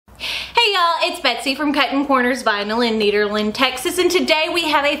It's Betsy from Cuttin Corners Vinyl in Nederland, Texas, and today we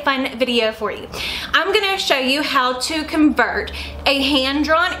have a fun video for you. I'm going to show you how to convert a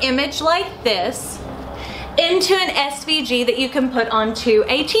hand-drawn image like this into an SVG that you can put onto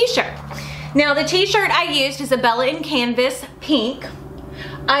a t-shirt. Now the t-shirt I used is a Bella and Canvas pink.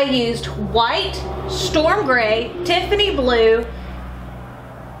 I used white, storm gray, Tiffany blue,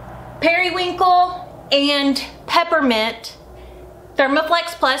 periwinkle, and peppermint.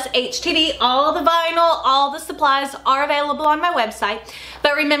 Thermoflex Plus HTD, all the vinyl, all the supplies are available on my website.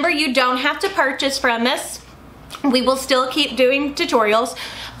 But remember, you don't have to purchase from us. We will still keep doing tutorials.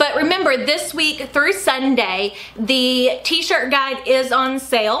 But remember, this week through Sunday, the t-shirt guide is on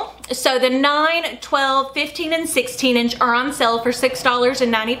sale. So the 9, 12, 15, and 16 inch are on sale for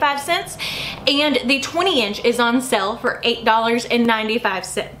 $6.95. And the 20 inch is on sale for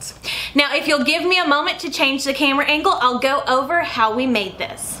 $8.95. Now, if you'll give me a moment to change the camera angle, I'll go over how we made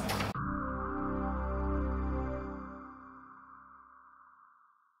this.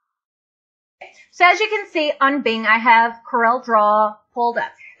 So as you can see on Bing, I have Corel Draw pulled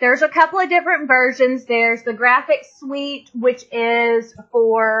up. There's a couple of different versions. There's the Graphic Suite, which is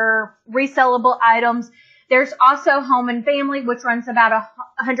for resellable items. There's also Home and Family, which runs about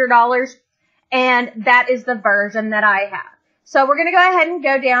 $100. And that is the version that I have. So we're going to go ahead and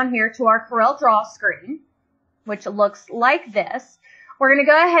go down here to our Corel Draw screen, which looks like this. We're going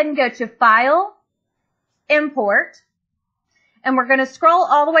to go ahead and go to File, Import, and we're going to scroll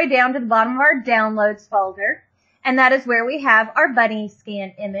all the way down to the bottom of our Downloads folder, and that is where we have our bunny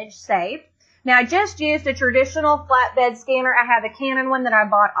scan image saved. Now, I just used a traditional flatbed scanner. I have a Canon one that I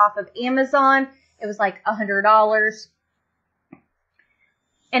bought off of Amazon. It was like $100.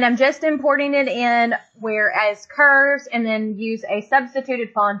 And I'm just importing it in whereas curves and then use a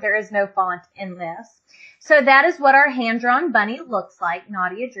substituted font. There is no font in this. So that is what our hand-drawn bunny looks like.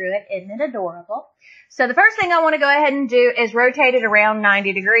 Nadia drew it. Isn't it adorable? So the first thing I want to go ahead and do is rotate it around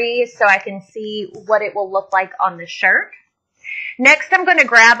 90 degrees so I can see what it will look like on the shirt. Next, I'm going to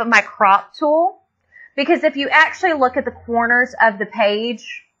grab my crop tool because if you actually look at the corners of the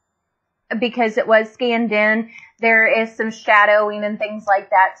page, because it was scanned in, there is some shadowing and things like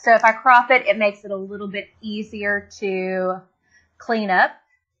that. So if I crop it, it makes it a little bit easier to clean up.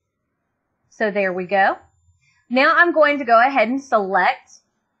 So there we go. Now I'm going to go ahead and select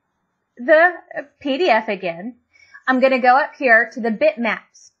the PDF again. I'm going to go up here to the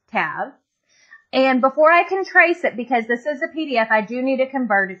Bitmaps tab. And before I can trace it, because this is a PDF, I do need to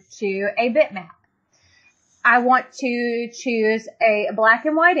convert it to a bitmap. I want to choose a black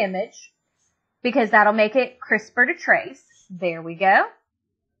and white image because that'll make it crisper to trace. There we go.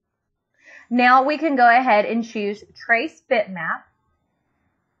 Now we can go ahead and choose Trace Bitmap,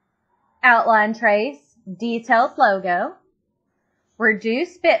 Outline Trace, Detailed Logo,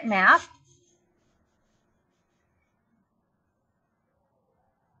 Reduce Bitmap,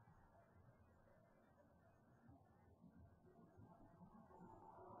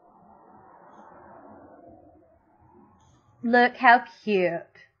 look how cute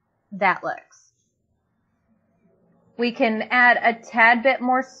that looks. We can add a tad bit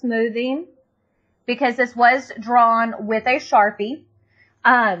more smoothing because this was drawn with a Sharpie,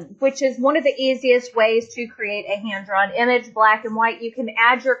 which is one of the easiest ways to create a hand-drawn image, black and white. You can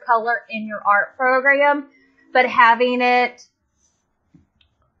add your color in your art program, but having it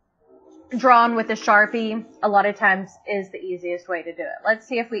drawn with a Sharpie a lot of times is the easiest way to do it. Let's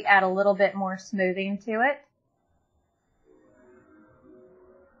see if we add a little bit more smoothing to it.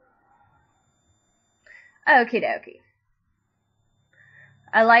 Okie dokie.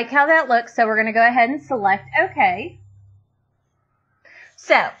 I like how that looks, so we're going to go ahead and select OK.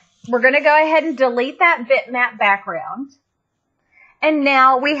 So we're going to go ahead and delete that bitmap background. And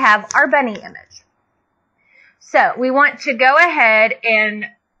now we have our bunny image. So we want to go ahead and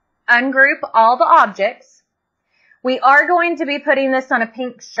ungroup all the objects. We are going to be putting this on a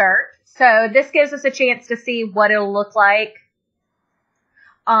pink shirt. So this gives us a chance to see what it'll look like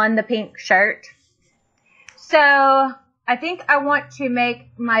on the pink shirt. So I think I want to make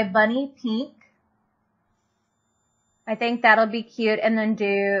my bunny pink. I think that'll be cute, and then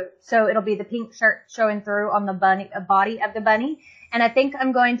so it'll be the pink shirt showing through on the body of the bunny. And I think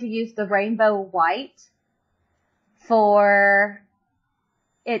I'm going to use the rainbow white for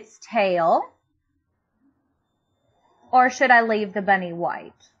its tail. Or should I leave the bunny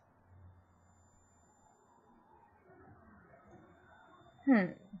white?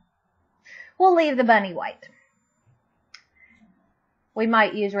 We'll leave the bunny white. We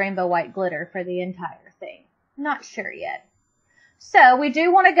might use rainbow white glitter for the entire thing. Not sure yet. So we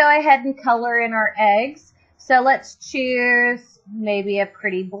do want to go ahead and color in our eggs. So let's choose maybe a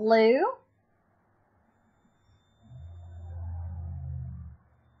pretty blue.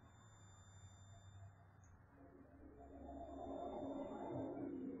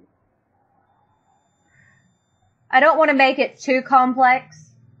 I don't want to make it too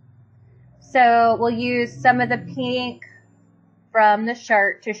complex. So we'll use some of the pink from the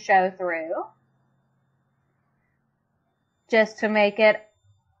shirt to show through. Just to make it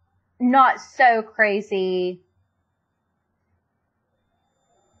not so crazy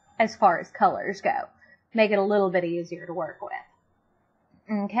as far as colors go. Make it a little bit easier to work with.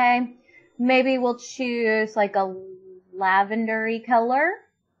 Okay. Maybe we'll choose like a lavendery color.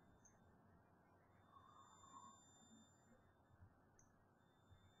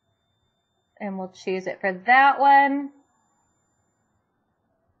 And we'll choose it for that one.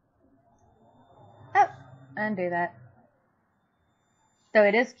 Oh, undo that. So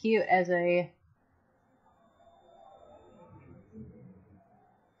it is cute as a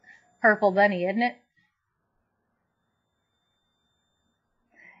purple bunny, isn't it?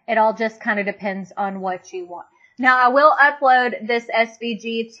 It all just kind of depends on what you want. Now, I will upload this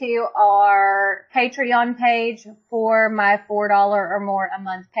SVG to our Patreon page for my $4 or more a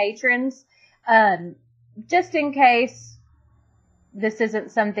month patrons. Just in case this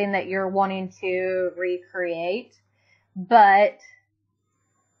isn't something that you're wanting to recreate. But,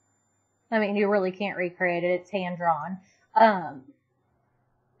 I mean, you really can't recreate it. It's hand-drawn.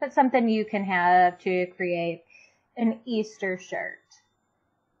 But something you can have to create an Easter shirt.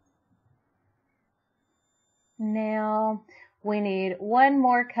 Now, we need one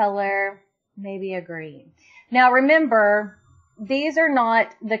more color, maybe a green. Now, remember, these are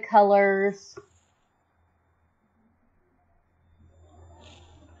not the colors.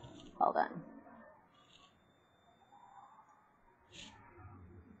 Hold on.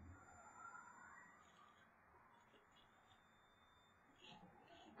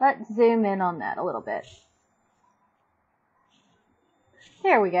 Let's zoom in on that a little bit.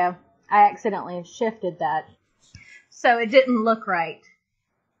 There we go. I accidentally shifted that, so it didn't look right.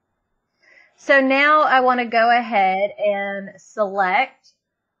 So now I want to go ahead and select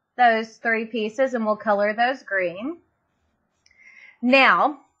those 3 pieces, and we'll color those green.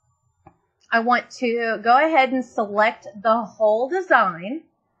 Now, I want to go ahead and select the whole design.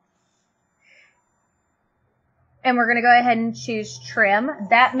 And we're going to go ahead and choose trim.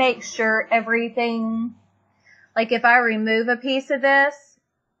 That makes sure everything, like if I remove a piece of this,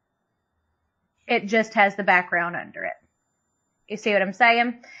 it just has the background under it. You see what I'm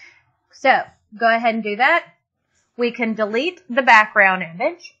saying? So, go ahead and do that. We can delete the background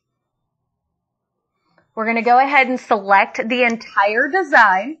image. We're going to go ahead and select the entire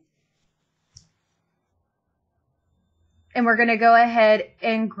design. And we're going to go ahead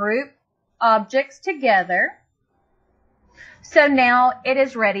and group objects together. So now it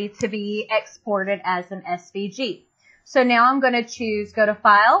is ready to be exported as an SVG. So now I'm going to choose, go to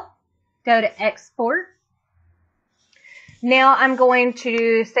File, go to Export. Now I'm going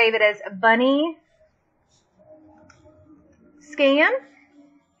to save it as Bunny Scan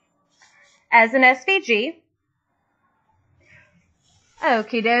as an SVG.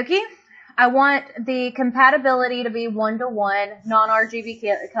 Okie dokie. I want the compatibility to be 1-to-1,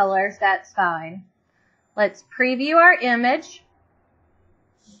 non-RGB colors, that's fine. Let's preview our image.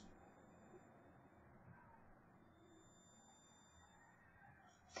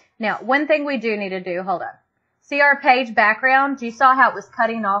 Now, one thing we do need to do, hold on. See our page background? You saw how it was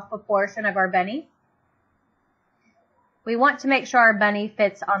cutting off a portion of our bunny? We want to make sure our bunny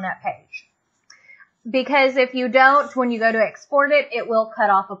fits on that page. Because if you don't, when you go to export it, it will cut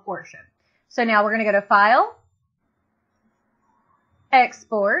off a portion. So now we're going to go to File,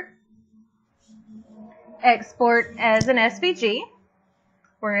 Export, Export as an SVG.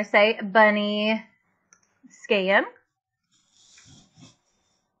 We're going to say Bunny Scan,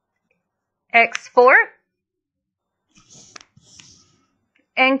 Export,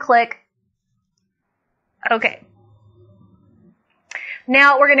 and click OK.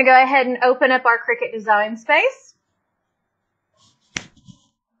 Now we're going to go ahead and open up our Cricut design space.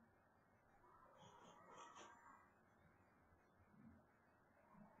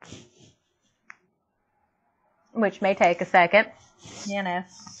 Which may take a second, you know,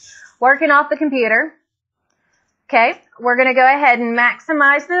 working off the computer. Okay, we're going to go ahead and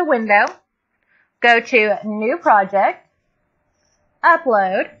maximize the window. Go to New Project,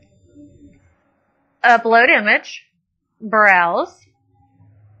 Upload, Upload Image, Browse.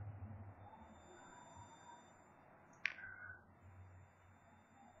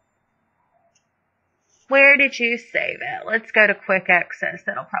 Where did you save it? Let's go to Quick Access.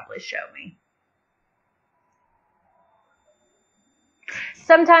 That'll probably show me.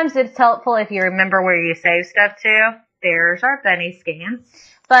 Sometimes it's helpful if you remember where you save stuff to. There's our bunny scan.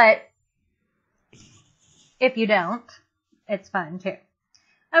 But if you don't, it's fine too.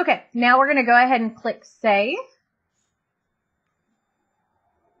 Okay, now we're going to go ahead and click Save.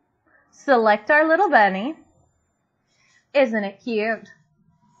 select our little bunny. Isn't it cute?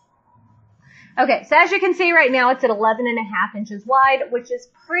 Okay, so as you can see right now, it's at 11.5 inches wide, which is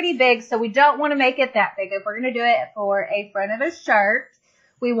pretty big, so we don't want to make it that big. If we're going to do it for a front of a shirt,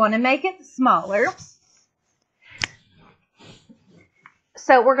 we want to make it smaller.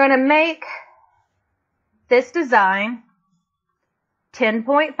 So we're going to make this design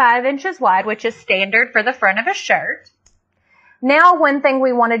 10.5 inches wide, which is standard for the front of a shirt. Now, one thing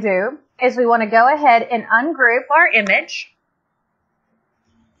we want to do is we want to go ahead and ungroup our image.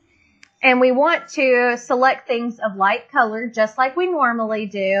 And we want to select things of light color, just like we normally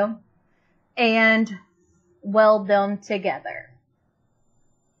do, and weld them together.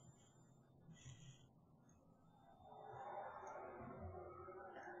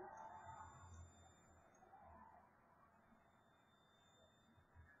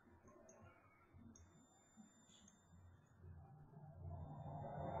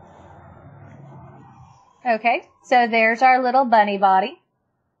 Okay, so there's our little bunny body.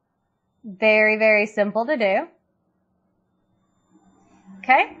 Very, very simple to do.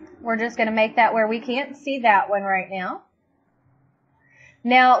 Okay, we're just going to make that where we can't see that one right now.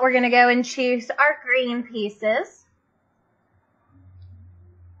 Now we're going to go and choose our green pieces,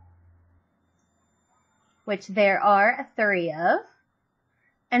 which there are 3 of,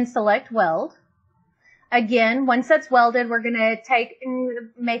 and select weld. Again, once that's welded, we're going to take and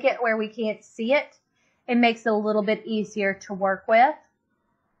make it where we can't see it. It makes it a little bit easier to work with.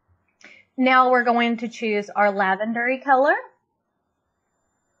 Now we're going to choose our lavendery color.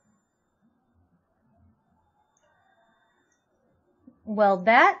 Weld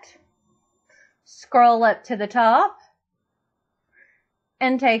that. Scroll up to the top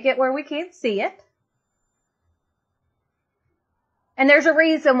and take it where we can't see it. And there's a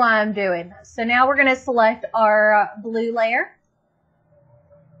reason why I'm doing this. So now we're going to select our blue layer.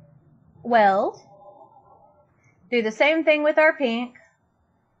 Weld. Do the same thing with our pink.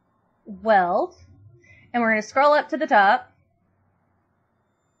 Weld. And we're going to scroll up to the top.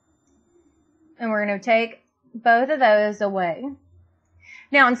 And we're going to take both of those away.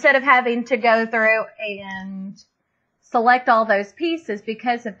 Now, instead of having to go through and select all those pieces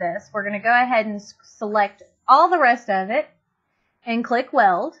because of this, we're going to go ahead and select all the rest of it and click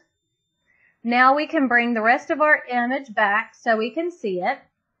weld. Now we can bring the rest of our image back so we can see it.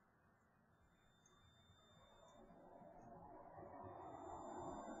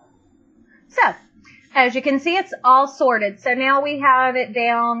 So, as you can see, it's all sorted. So now we have it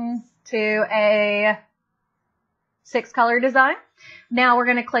down to a 6-color design. Now we're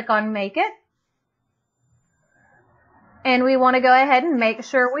going to click on Make It. And we want to go ahead and make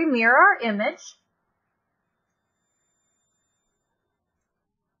sure we mirror our image.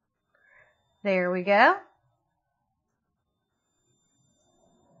 There we go.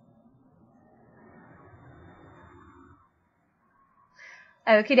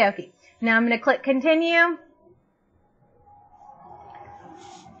 Okie dokie. Now I'm going to click Continue.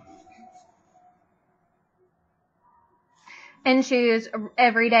 And choose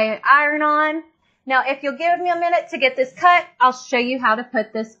Everyday Iron On. Now, if you'll give me a minute to get this cut, I'll show you how to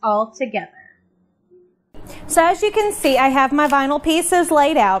put this all together. So as you can see, I have my vinyl pieces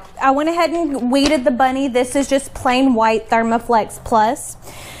laid out. I went ahead and weeded the bunny. This is just plain white Thermoflex Plus.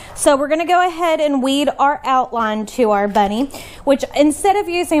 So we're going to go ahead and weed our outline to our bunny, which instead of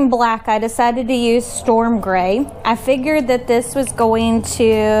using black, I decided to use Storm Gray. I figured that this was going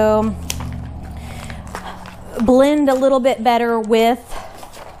to blend a little bit better with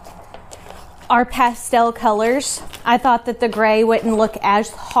our pastel colors. I thought that the gray wouldn't look as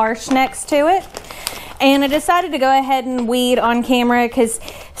harsh next to it. And I decided to go ahead and weed on camera because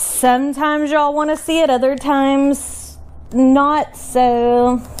sometimes y'all want to see it, other times not.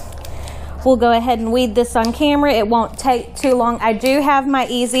 So we'll go ahead and weed this on camera. It won't take too long. I do have my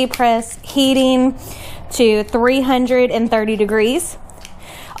Easy Press heating to 330 degrees.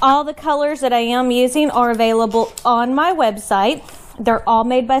 All the colors that I am using are available on my website. They're all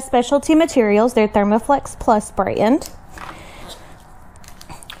made by Specialty Materials. They're Thermoflex Plus brand,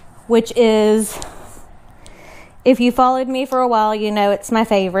 which is, if you followed me for a while, you know it's my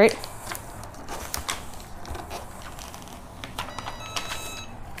favorite.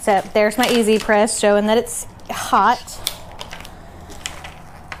 So there's my Easy Press showing that it's hot.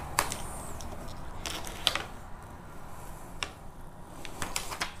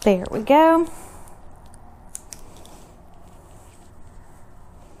 There we go.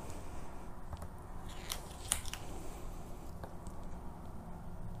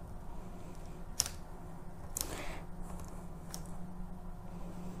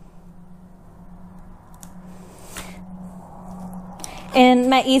 and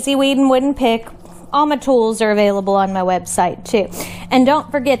my Easy Weed and Wooden Pick. All my tools are available on my website too. And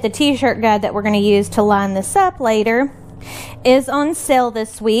don't forget the t-shirt guide that we're going to use to line this up later is on sale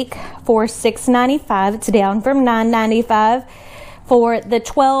this week for $6.95. It's down from $9.95 for the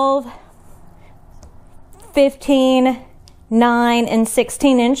 12, 15, 9, and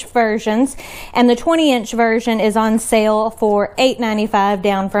 16-inch versions. And the 20-inch version is on sale for $8.95,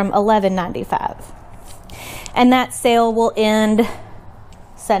 down from $11.95. And that sale will end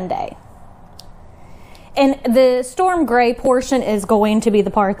Sunday. And the storm gray portion is going to be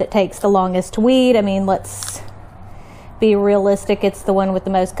the part that takes the longest to weed. I mean, let's be realistic. It's the one with the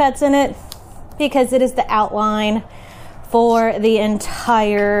most cuts in it because it is the outline for the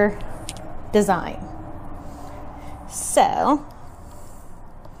entire design. So,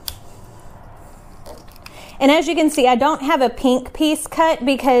 and as you can see, I don't have a pink piece cut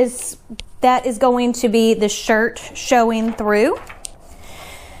because that is going to be the shirt showing through.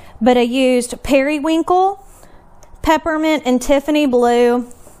 But I used periwinkle, peppermint, and Tiffany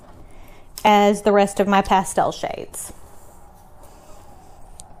blue as the rest of my pastel shades.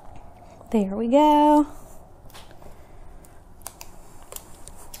 There we go.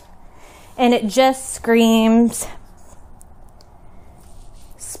 And it just screams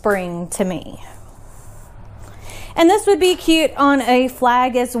spring to me. And this would be cute on a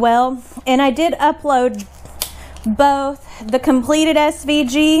flag as well. And I did upload both the completed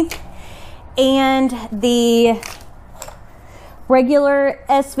SVG and the regular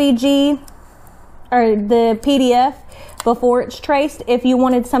SVG, or the PDF, before it's traced if you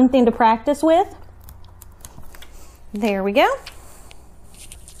wanted something to practice with. There we go.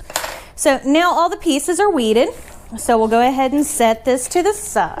 So now all the pieces are weeded. So we'll go ahead and set this to the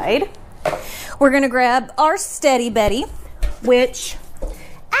side. We're going to grab our Steady Betty, which,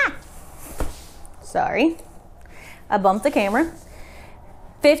 sorry, I bumped the camera.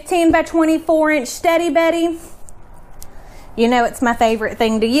 15 by 24 inch Steady Betty. You know it's my favorite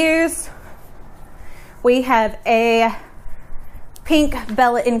thing to use. We have a pink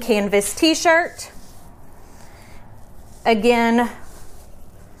Bella in Canvas t-shirt. Again,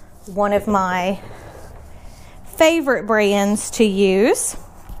 one of my favorite brands to use.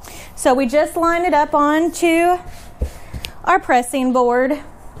 So we just line it up onto our pressing board.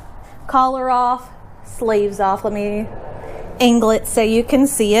 Collar off, sleeves off. Let me angle it so you can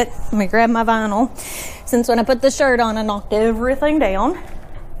see it. Let me grab my vinyl, since when I put the shirt on I knocked everything down.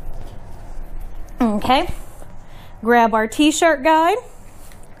 Okay, grab our t-shirt guide,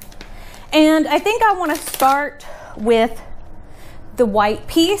 and I think I want to start with the white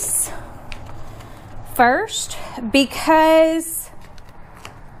piece first, because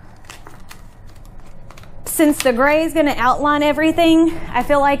since the gray is going to outline everything, I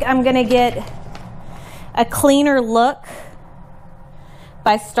feel like I'm going to get a cleaner look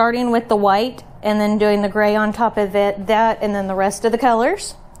by starting with the white and then doing the gray on top of it, and then the rest of the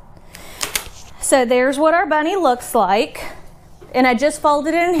colors. So there's what our bunny looks like. And I just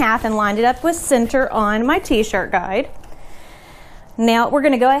folded it in half and lined it up with center on my t-shirt guide. Now we're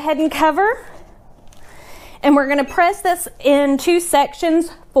going to go ahead and cover. And we're going to press this in 2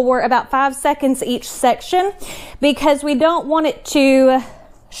 sections for about 5 seconds each section, because we don't want it to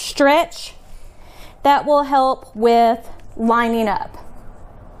stretch. That will help with lining up.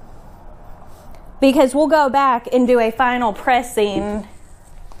 Because we'll go back and do a final pressing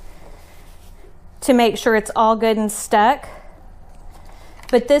to make sure it's all good and stuck.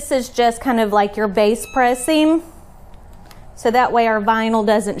 But this is just kind of like your base pressing. So that way our vinyl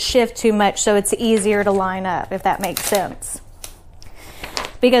doesn't shift too much, so it's easier to line up, if that makes sense.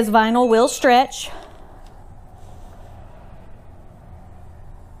 Because vinyl will stretch.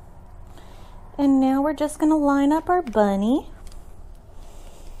 And now we're just going to line up our bunny.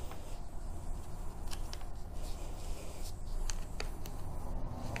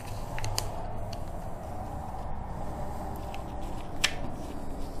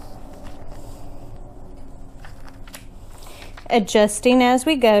 Adjusting as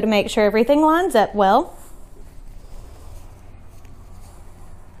we go to make sure everything lines up well.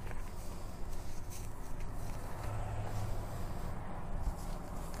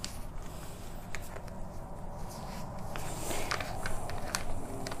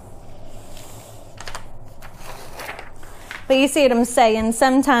 But you see what I'm saying?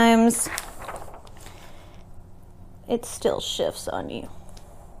 Sometimes it still shifts on you.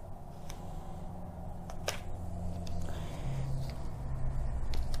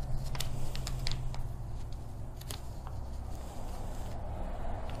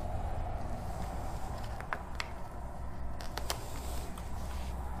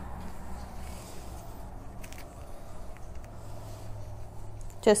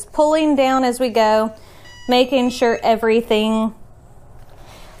 Just pulling down as we go, making sure everything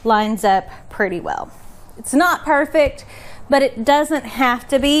lines up pretty well. It's not perfect, but it doesn't have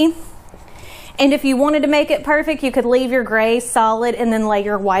to be. And if you wanted to make it perfect, you could leave your gray solid and then lay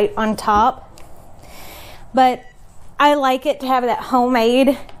your white on top. But I like it to have that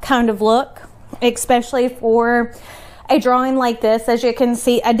homemade kind of look, especially for a drawing like this. As you can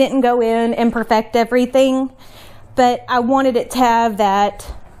see, I didn't go in and perfect everything, but I wanted it to have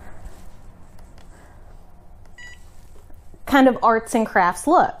that kind of arts and crafts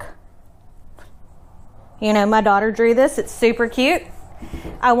look. You know, my daughter drew this. It's super cute.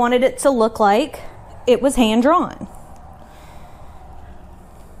 I wanted it to look like it was hand drawn.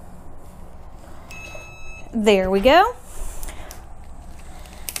 There we go.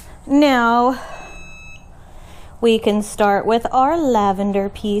 Now we can start with our lavender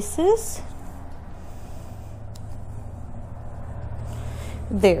pieces.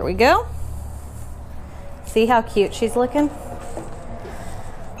 There we go. See how cute she's looking?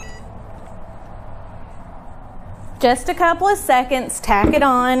 Just a couple of seconds, tack it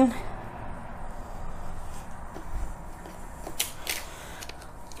on.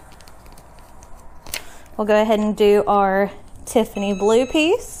 We'll go ahead and do our Tiffany blue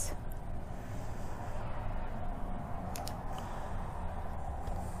piece.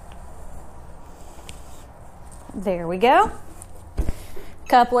 There we go.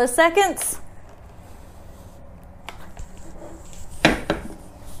 Couple of seconds.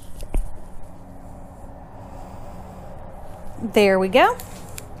 There we go.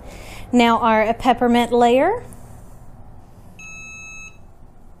 Now our peppermint layer.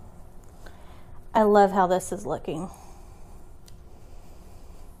 I love how this is looking.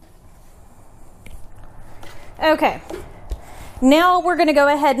 Okay, now we're going to go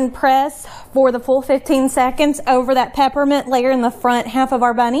ahead and press for the full 15 seconds over that peppermint layer in the front half of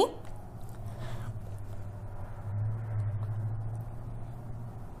our bunny.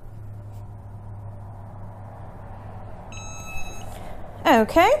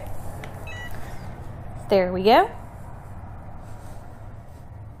 Okay, there we go.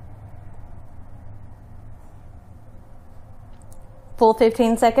 Full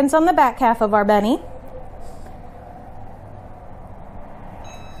 15 seconds on the back half of our bunny.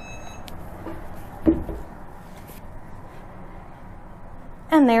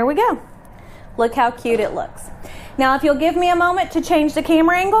 And there we go. Look how cute it looks. Now, if you'll give me a moment to change the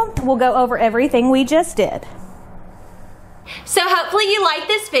camera angle, we'll go over everything we just did. So hopefully you like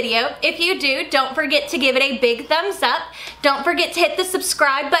this video. If you do, don't forget to give it a big thumbs up. Don't forget to hit the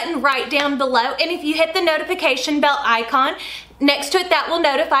subscribe button right down below. And if you hit the notification bell icon next to it, that will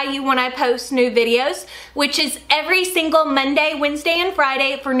notify you when I post new videos, which is every single Monday, Wednesday, and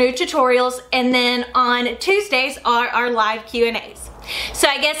Friday for new tutorials. And then on Tuesdays are our live Q&As. So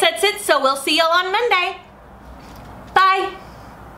I guess that's it. So we'll see y'all on Monday. Bye.